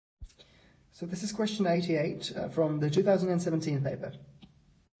So this is question 88 from the 2017 paper.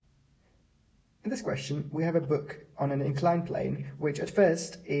 In this question, we have a book on an inclined plane, which at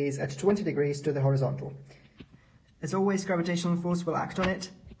first is at 20 degrees to the horizontal. As always, gravitational force will act on it.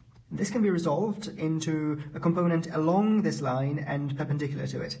 This can be resolved into a component along this line and perpendicular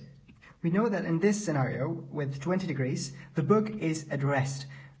to it. We know that in this scenario, with 20 degrees, the book is at rest,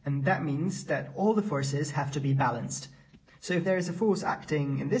 and that means that all the forces have to be balanced. So if there is a force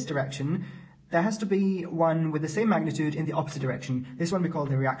acting in this direction, there has to be one with the same magnitude in the opposite direction. This one we call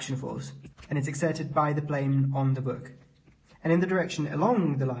the reaction force, and it's exerted by the plane on the book. And in the direction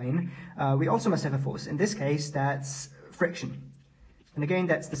along the line, we also must have a force. In this case, that's friction. And again,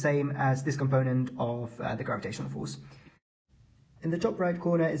 that's the same as this component of the gravitational force. In the top right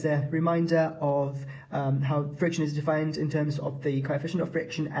corner is a reminder of how friction is defined in terms of the coefficient of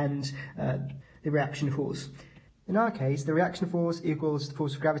friction and the reaction force. In our case, the reaction force equals the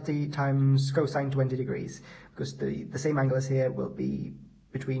force of gravity times cosine 20 degrees, because the same angle as here will be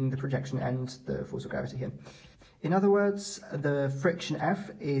between the projection and the force of gravity here. In other words, the friction F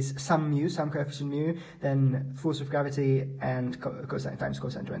is some mu, some coefficient mu, then force of gravity and cosine times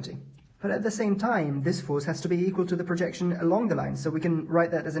cosine 20. But at the same time, this force has to be equal to the projection along the line, so we can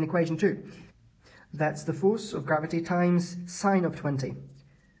write that as an equation too. That's the force of gravity times sine of 20.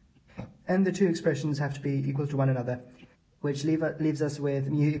 And the two expressions have to be equal to one another, which leaves us with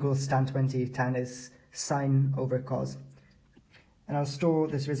mu equals tan 20. Tan is sine over cos. And I'll store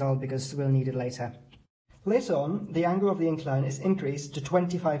this result because we'll need it later. Later on, the angle of the incline is increased to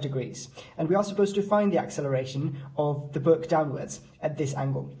 25 degrees, and we are supposed to find the acceleration of the book downwards at this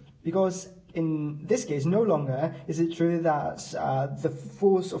angle. Because in this case, no longer is it true that the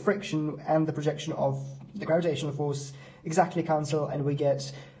force of friction and the projection of the gravitational force exactly cancel and we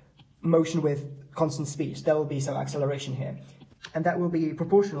get motion with constant speed. There will be some acceleration here. And that will be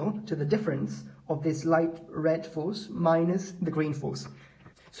proportional to the difference of this light red force minus the green force.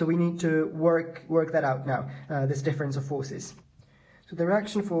 So we need to work that out now, this difference of forces. So the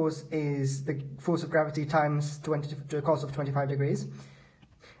reaction force is the force of gravity times 20 to a cos of 25 degrees.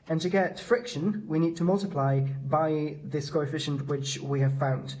 And to get friction, we need to multiply by this coefficient which we have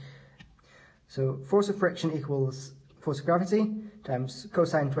found. So force of friction equals force of gravity times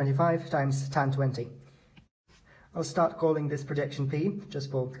cosine 25 times tan 20. I'll start calling this projection P,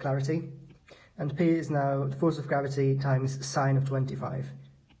 just for clarity. And P is now the force of gravity times sine of 25.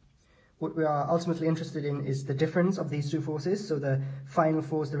 What we are ultimately interested in is the difference of these two forces, so the final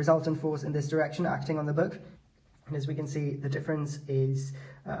force, the resultant force in this direction acting on the book. And as we can see, the difference is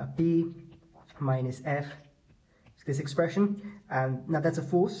P minus F, this expression. And now that's a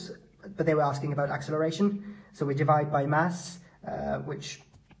force, but they were asking about acceleration. So we divide by mass, which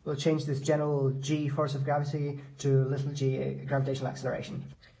will change this general G, force of gravity, to little g, gravitational acceleration.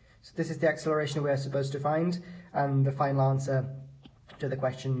 So this is the acceleration we are supposed to find, and the final answer to the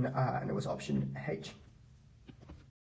question, and it was option H.